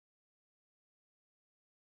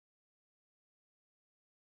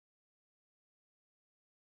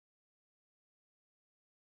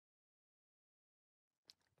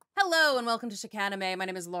Hello and welcome to Chicanime. My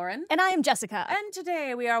name is Lauren. And I am Jessica. And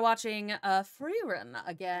today we are watching Frieren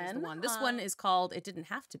again. This one is called It Didn't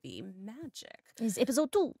Have to Be Magic. It's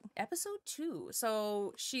episode 2. Episode 2.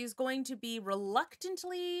 So she's going to be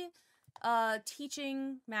reluctantly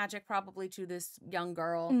teaching magic probably to this young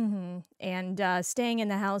girl. Mm-hmm. And staying in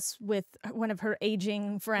the house with one of her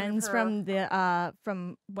aging friends from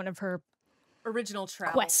one of her original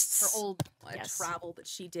travels. Quests. Her old travel that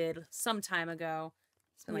she did some time ago.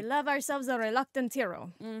 We love ourselves a reluctant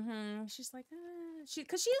hero. Mm-hmm. She's like,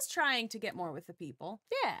 because she is trying to get more with the people.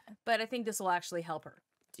 Yeah. But I think this will actually help her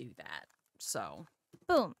do that. So.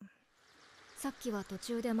 Boom. さっきは途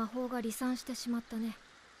中で魔法が離散してしまったね。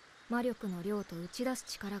魔力の量と打ち出す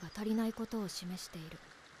力が足りないことを示している。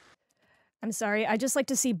I'm sorry, I just like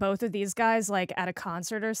to see both of these guys like at a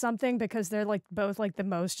concert or something because they're like both like the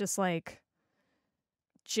most just like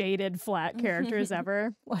jaded flat characters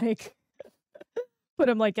ever. Like put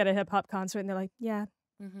them like at a hip hop concert and they're like, yeah.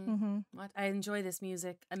 I enjoy this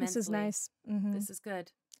music immensely. This is nice. This is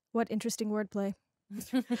good. What interesting wordplay.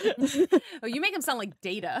 Oh, you make him sound like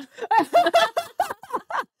Data.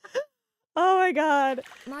 Oh my god.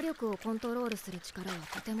 魔力をコントロールする力は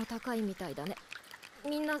とても高いみたいだね。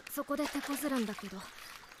みんなそこで手こずるんだけど、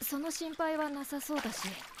その心配はなさそうだし、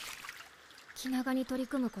気長に取り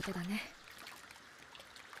組むことだね。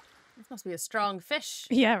This must be a strong fish.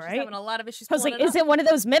 Yeah, She's right? having a lot of issues. I was like, is it one of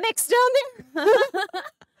those mimics down there?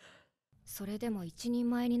 それでも一人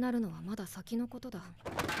前になるのはまだ先のことだ。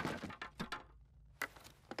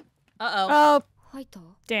Uh-oh. Oh, はいと。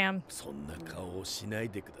damn. そんな顔をしない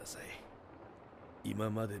でください。今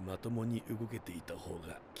までまともに動けていた方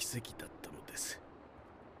が奇跡だったのです。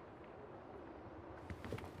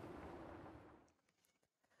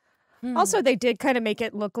Also, they did kind of make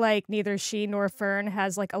it look like neither she nor Fern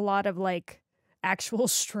has like a lot of like actual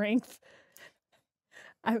strength.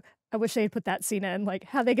 I wish they had put that scene in, like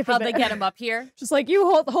how they get him up here. Just like you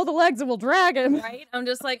hold the legs and we'll drag him. Right? I'm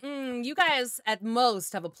just like, you guys at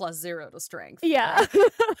most have a +0 to strength. Yeah.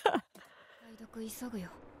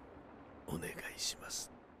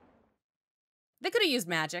 They could have used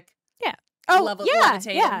magic. Yeah. Oh,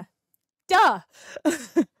 levitating. Yeah. Duh.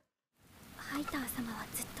 ハイター様は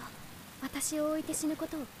ずっと私を置いて死ぬこ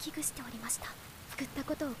とを危惧しておりました。救った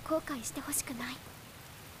ことを後悔してほしくない。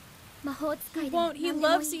魔法使いで何でもいい。 He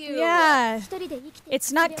loves you. Yeah. 一人で生きて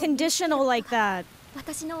It's not conditional like that.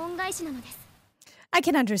 私の恩返しなのです。 I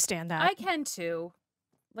can understand that. I can too.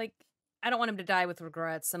 Like, I don't want him to die with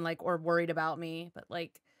regrets and like, or worried about me, but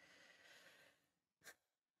like.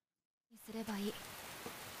 すればいい。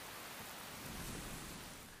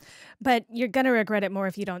 But you're gonna regret it more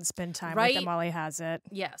if you don't spend time with him while he has it.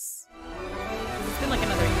 Yes. It's been like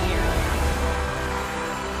another year.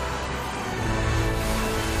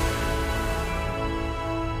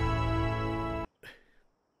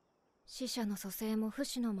 死者の蘇生も不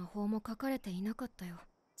死の魔法も書かれていなかったよ。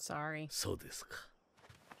Sorry. そうですか。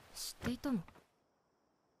知っていたの？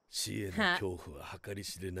死への恐怖は計り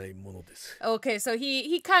知れないものです。Okay, so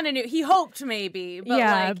he kind of knew. He hoped maybe, but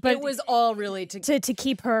yeah, like but it was all really to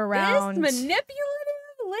keep her around. This manipulative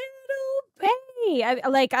little hey,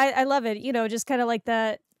 I love it. You know, just kind of like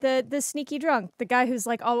the sneaky drunk, the guy who's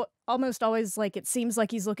like almost always like it seems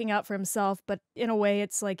like he's looking out for himself, but in a way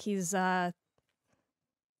it's like he's what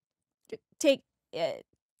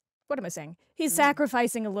am I saying? He's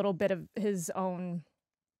sacrificing a little bit of his own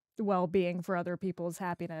well-being for other people's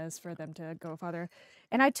happiness for them to go farther.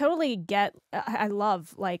 And I totally get, I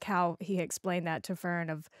love like how he explained that to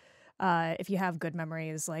Fern of if you have good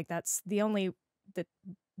memories, like that's the only that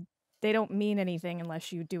they don't mean anything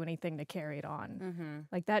unless you do anything to carry it on.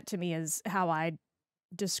 Like that to me is how I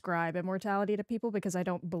describe immortality to people because I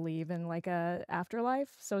don't believe in like a afterlife.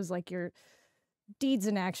 So it's like your deeds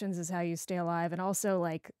and actions is how you stay alive, and also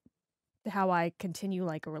like how I continue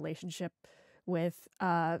like a relationship with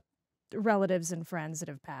relatives and friends that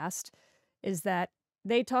have passed is that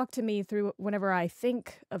they talk to me through whenever I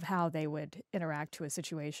think of how they would interact to a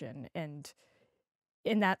situation, and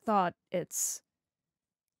in that thought it's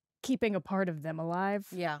keeping a part of them alive.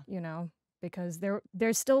 Yeah, you know, because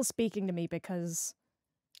they're still speaking to me because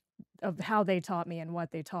of how they taught me and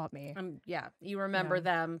what they taught me. Yeah, you remember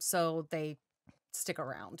them, so they stick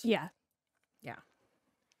around. Yeah. Yeah.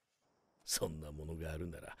 そんなものがある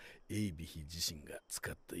なら、エイビヒ自身が使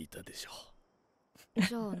っていたでしょう。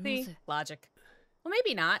じゃあなぜ？ Logic. Well,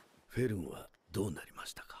 maybe not. フェルンはどうなりま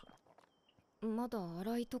したか？まだ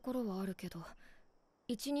荒いところはあるけど、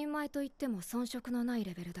一人前と言っても遜色のない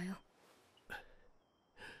レベルだよ。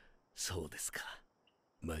そうですか。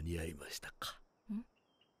間に合いましたか。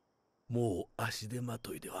もう足手ま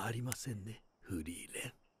といではありませんね、フリーレ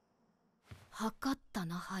ン。測った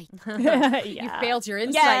な、はい。You failed your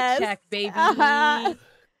insight check, baby.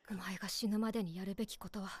 お前が死ぬまでにやるべきこ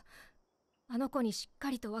とは、あの子にしっか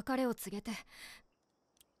りと別れを告げて、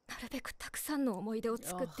なるべくたくさんの思い出を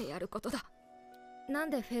作ってやることだ。なん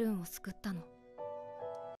でフェルンを救ったの？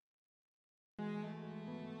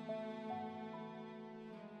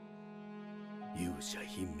勇者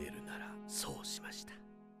ヒンメルならそうしました。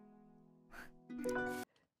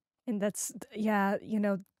And that's, yeah, you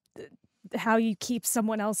know, how you keep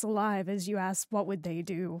someone else alive is you ask what would they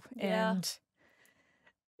do. Yeah. And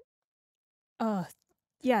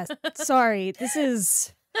yeah, sorry, this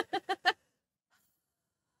is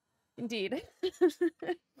Indeed.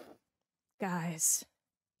 guys.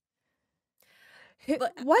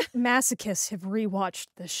 But- What masochists have rewatched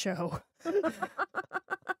this show?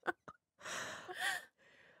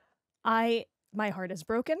 My heart is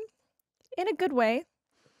broken in a good way.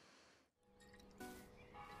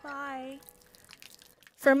 Bye.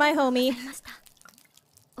 For my homie. ました。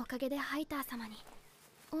おかげでハイター様に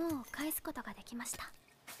恩を返すことができました。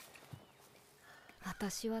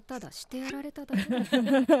私はただしてやられただけ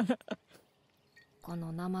だ。こ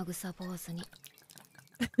の生臭坊主に。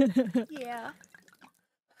Yeah.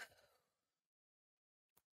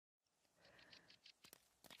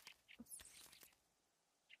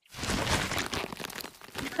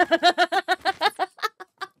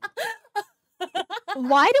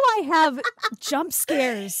 Why do I have jump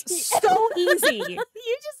scares so easy?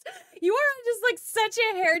 You are just like such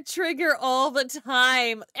a hair trigger all the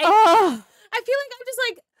time. And Oh, I feel like I'm just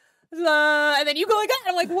like, and then you go like that.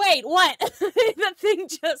 And I'm like, wait, what? That thing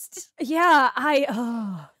just. yeah,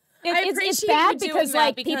 it's appreciate bad you doing because that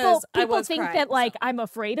like because I people was think crying, that like so. I'm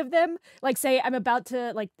afraid of them. Like say I'm about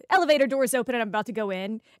to like elevator doors open and I'm about to go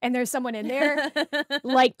in and there's someone in there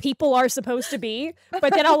like people are supposed to be,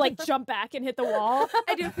 but then I'll like jump back and hit the wall.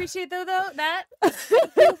 I do appreciate though that.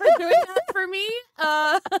 Thank you for doing that for me.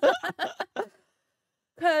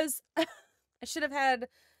 Because I should have had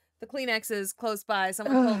the Kleenexes close by.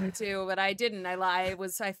 Someone told me to, but I didn't. I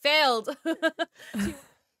failed.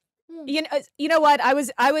 You know what? I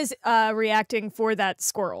was reacting for that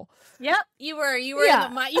squirrel. Yep, you were Yeah.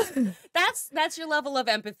 in the that's your level of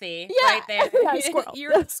empathy Yeah. right there. Yeah, squirrel.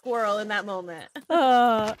 You're a squirrel in that moment.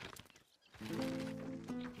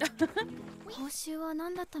 報酬は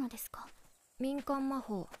何だったのですか？民間魔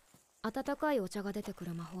法。温かいお茶が出てく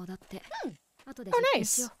る魔法だって。後で Oh, 実験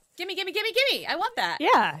しよ Gimme! I want that.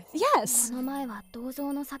 Yeah. う。 Yes. この前は銅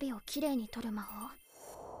像の錆をきれいに取る魔法。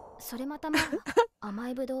それまた前は甘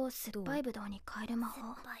いブドウを酸っぱいブドウに変える魔法。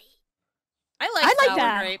 I I like like sour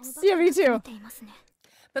that. grapes. Yeah, me too. 見ていますね。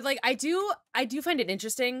 But like I do find it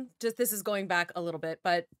interesting, just this is going back a little bit,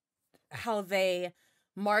 but how they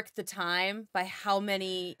mark the time by how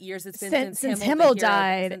many years it's been Since Himmel Himmel been here,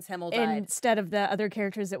 died, since Himmel died. instead of the other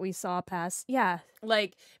characters that we saw pass. Yeah.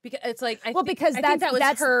 Like because it's like I think Because that was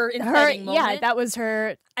that's her inciting moment. Yeah, that was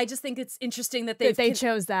her. I just think it's interesting that They they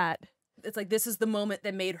chose that. it's like this is the moment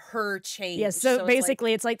that made her change. Yes. So it's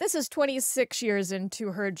basically, it's like this is 26 years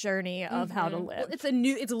into her journey of how to Mhm. live.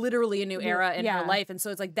 Well, it's literally a new era in yeah. her life, and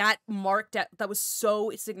so it's like that marked that was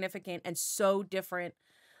so significant and so different.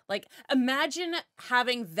 Like imagine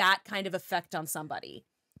having that kind of effect on somebody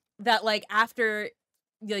that like after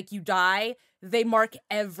like you die, they mark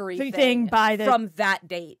everything by the from that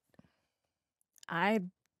date. I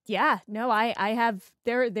have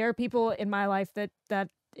there are people in my life that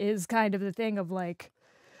is kind of the thing of like,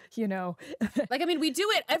 you know, Like I mean, we do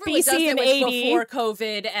it. Everyone BC does it and with 80, before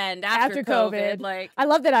COVID and after COVID. Like I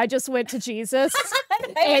love that I just went to Jesus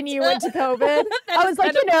and you went to COVID. That I is was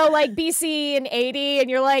like, kind you know, like BC and 80 and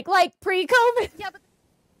you're like pre-COVID. yeah, but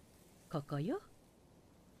ここよ。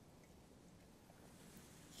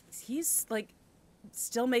 he's like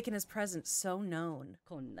still making his presence so known.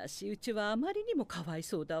 こんな仕打ちはあまりにもかわい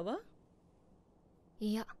そうだわ。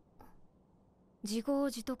いや、自業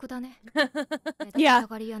自得だね。いや目立ちた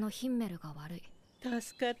がり屋のヒンメルが悪い。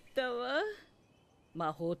助かったわ。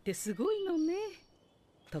魔法ってすごいのね。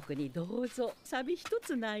特にどうぞサビ一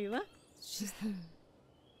つないわ。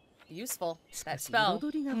 Useful. し That かし spell.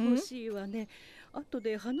 彩りが欲しいわね。後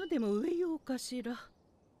で花でも植えようかしら。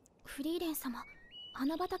フリーレン様、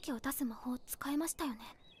花畑を出す魔法使えましたよね。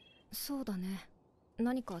そうだね。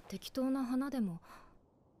何か適当な花でも。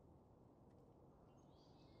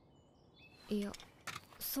いや、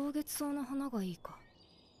草月草の花がいいか。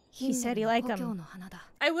 He said he ヒンメル liked の故 them. 郷の花だ。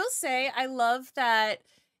 I will say I love that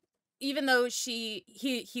even though he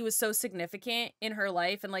was so significant in her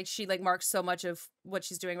life and like she like marks so much of what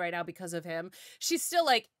she's doing right now because of him, she's still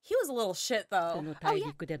like he was a little shit こ though. の大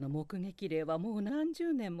陸での目撃例はもう何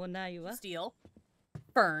十年もないわ。 Steel.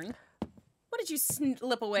 Fern. What did you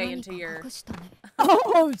slip away into your... 隠したね。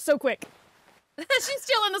 Oh, so quick. She's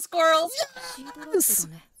stealing the squirrels. シードラット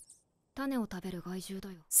だね。種を食べる害獣だ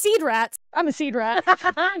よ。 Seed rats. I'm a seed rat.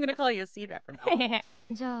 I'm gonna call you a seed rat from now on.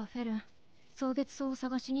 じゃあフェルン、送別草を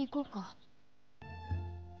探しに行こうか。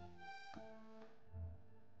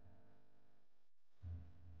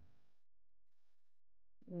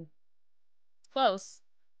 Close.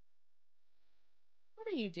 What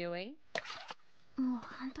are you doing? もう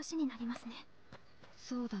半年になりますね。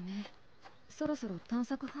そうだね。そろそろ探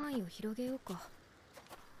索範囲を広げようか。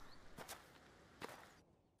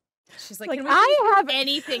 She's like, Like, can we I do have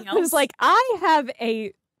anything I was else? like, I have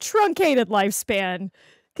a truncated lifespan.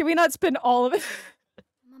 Can we not spend all of it? こ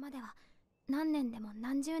のままでは何年でも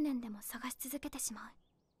何十年でも探し続けてしまう。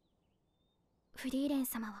フリーレン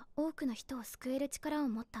様は多くの人を救える力を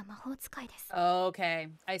持った魔法使いです。 Okay,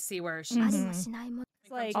 I see where she's... ありもしないも。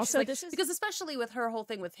 Like, She's also, like- this is because especially with her whole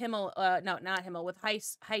thing with Himmel, no, not Himmel, with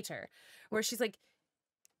Heiter, where she's like,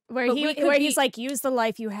 where but we could where be- he's like, use the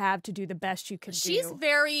life you have to do the best you can she's do.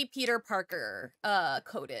 very Peter Parker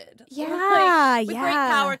coded. Yeah, With great yeah.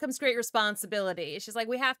 power comes great responsibility. She's like,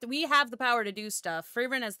 we have the power to do stuff.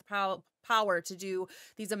 Frieren has the power to do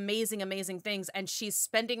these amazing things, and she's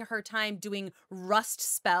spending her time doing rust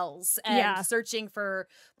spells and Yeah. searching for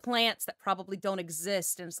plants that probably don't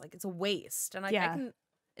exist, and it's like it's a waste. And I can,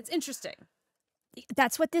 it's interesting.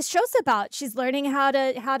 That's what this show's about. She's learning how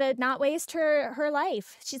to not waste her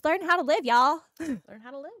life. She's learning how to live, y'all. Learn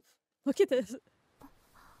how to live. Look at this.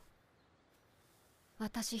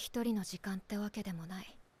 私一人の時間ってわけでもな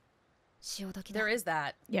い。潮時だ。 There is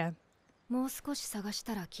that. Yeah. もう少し探し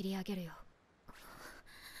たら切り上げるよ。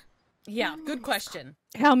 Yeah, good question.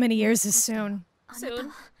 How many years is soon? あなた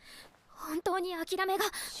は本当に諦めが。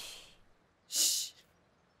 Shh.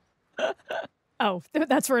 Oh,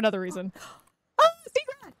 that's for another reason. Oh, seed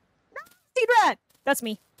rat! No, seed rat! That's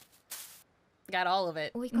me. Got all of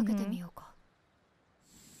it. 追いかけてみようか。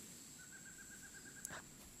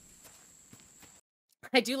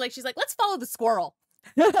 I do like, she's like, let's follow the squirrel.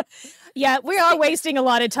 Yeah, we are wasting a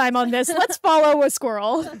lot of time on this. Let's follow a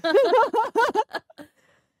squirrel.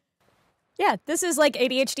 Yeah, this is like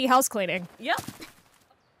ADHD house cleaning. Yep.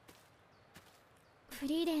 フ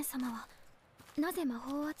リーレン様はなぜ魔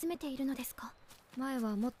法を集めているのですか。前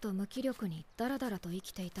はもっと無気力にダラダラと生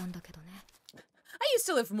きていたんだけどね。 I used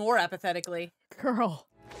to live more apathetically. Girl.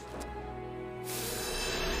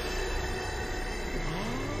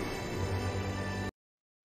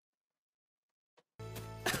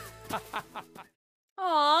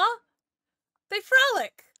 Aw. They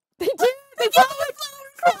frolic. They do. They frolic.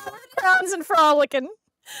 Crowns and frolicking.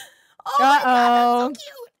 Oh my God, that's so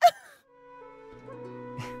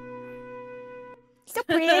cute. So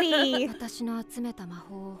pretty. 私の集めた魔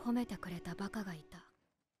法を褒めてくれたバカがいた。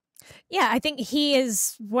 Yeah, I think he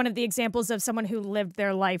is one of the examples of someone who lived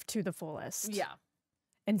their life to the fullest. Yeah.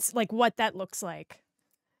 And like what that looks like.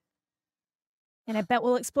 And I bet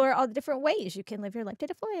we'll explore all the different ways you can live your life to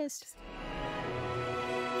the fullest.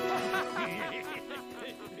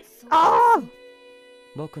 Oh!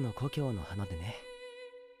 僕の故郷の花でね。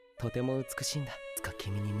とても美しいんだ。いつか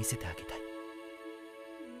君に見せてあげたい。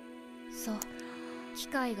そう、機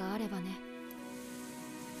会があればね。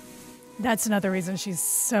 That's another reason she's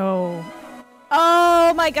so...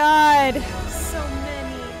 Oh my god! So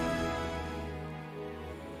many.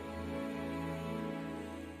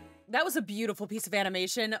 That was a beautiful piece of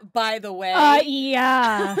animation, by the way.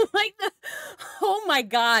 Yeah. Like, oh my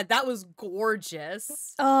God, that was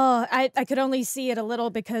gorgeous. Oh, I could only see it a little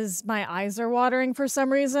because my eyes are watering for some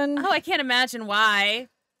reason. Oh, I can't imagine why.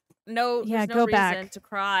 No, Yeah, there's no go reason back. to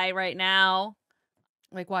cry right now.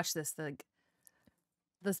 Like, watch this. The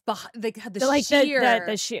Like sheer.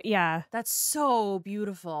 the sheer, yeah. That's so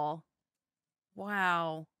beautiful.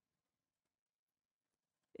 Wow.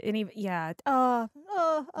 And even, yeah. And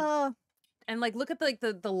like, look at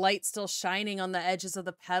the light still shining on the edges of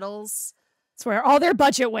the petals. It's where all their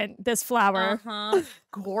budget went, this flower. Uh-huh.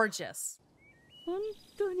 Gorgeous. 本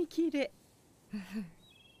当に綺麗。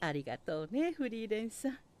ありがとうね、フリーレンさ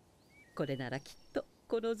ん。これならきっと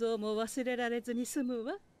この像も忘れられずに済む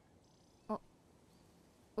わ。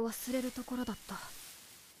忘れるところだった。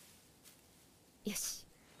よし。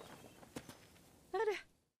あら、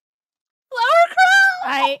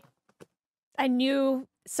 I knew,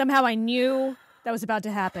 somehow I knew that was about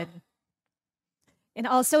to happen. And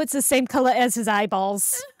also it's the same color as his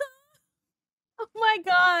eyeballs. Oh my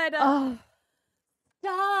God. Oh.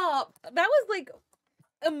 Stop. That was like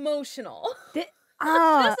emotional. This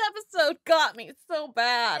This episode got me so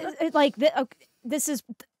bad. this is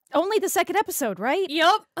Only the second episode, right?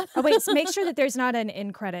 Yep. Oh wait, so make sure that there's not an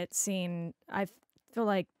in credit scene. I feel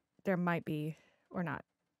like there might be or not.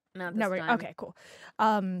 Not No, this right. time. Okay, cool.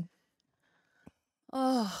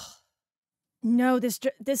 Oh. No, this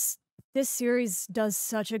series does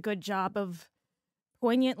such a good job of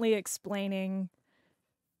poignantly explaining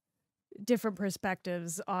different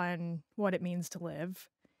perspectives on what it means to live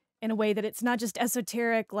in a way that it's not just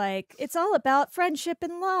esoteric, like it's all about friendship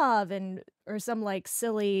and love, and or some like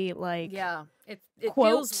silly like Yeah. It quote.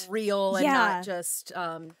 feels real and Yeah. not just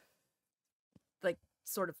like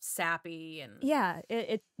sort of sappy and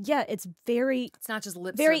it's very it's not just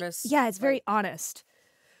lip very service. it's very like, honest.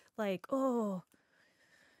 Like, oh.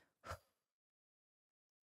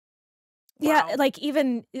 Yeah, wow. like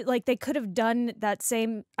even like they could have done that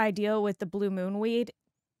same idea with the blue moon weed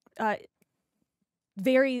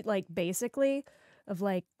very like basically of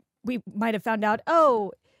like we might have found out,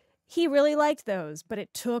 oh, he really liked those, but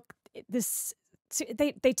it took this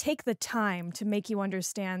they take the time to make you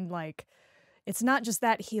understand like it's not just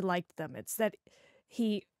that he liked them, it's that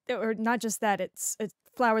he, or not just that it's a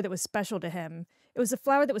flower that was special to him. It was a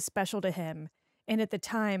flower that was special to him, and at the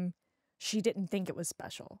time she didn't think it was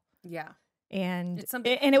special. Yeah. And It's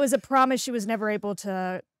something- and it was a promise she was never able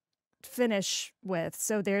to finish with.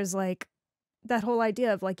 So there's like that whole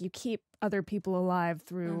idea of like you keep other people alive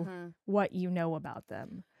through what you know about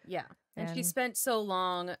them. Yeah. And she And- spent so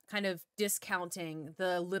long kind of discounting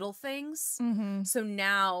the little things. Mm-hmm. So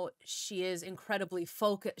now she is incredibly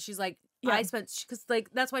focused. She's like, Yeah. I spent, because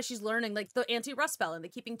like that's why she's learning like the anti-rust spell and the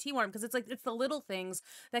keeping tea warm, because it's like it's the little things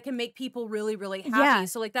that can make people really, really happy. Yeah.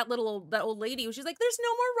 So like that old lady, she's like, there's no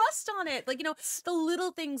more rust on it. Like, you know, the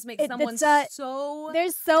little things make someone so.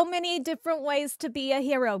 There's so many different ways to be a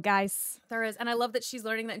hero, guys. There is, and I love that she's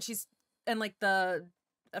learning that, and like the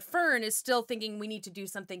Fern is still thinking we need to do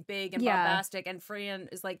something big and Yeah. bombastic, and Frieren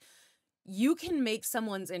is like, you can make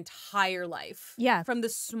someone's entire life from the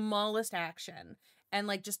smallest action. And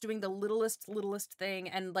like just doing the littlest thing,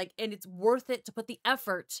 and it's worth it to put the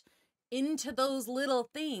effort into those little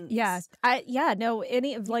things. Yeah,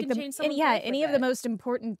 any of like can change someone's life any with of the it. most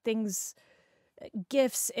important things,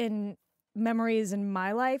 gifts and memories in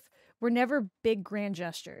my life were never big grand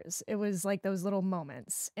gestures. It was like those little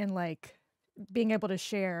moments and like being able to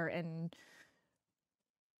share and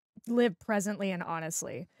live presently and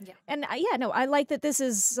honestly. Yeah. And I like that this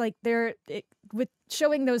is like with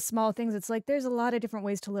showing those small things. It's like there's a lot of different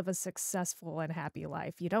ways to live a successful and happy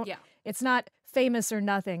life. You don't. Yeah. It's not famous or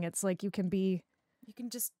nothing. It's like you can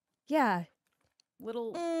just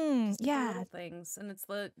little little things, and it's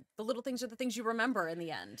the little things are the things you remember in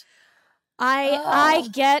the end. I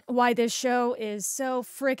get why this show is so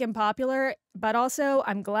freaking popular, but also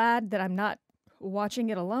I'm glad that I'm not watching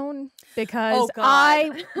it alone, because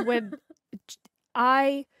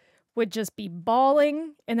I would just be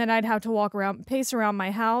bawling, and then I'd have to pace around my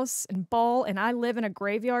house and bawl, and I live in a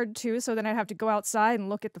graveyard too, so then I'd have to go outside and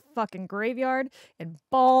look at the fucking graveyard and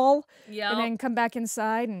bawl, and then come back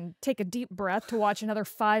inside and take a deep breath to watch another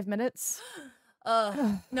 5 minutes.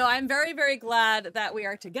 No, I'm very, very glad that we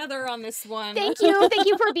are together on this one. Thank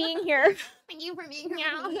you for being here. Thank you for being here.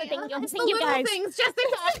 Thank you guys. Things, Jessica.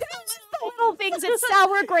 The little things, it's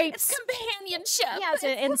sour grapes. Companionship. Yes,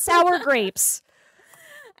 and sour grapes.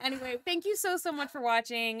 Anyway, thank you so much for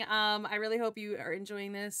watching. I really hope you are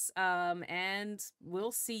enjoying this. And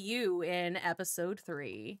we'll see you in episode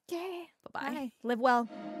 3. Yay. Bye-bye. Bye. Live well.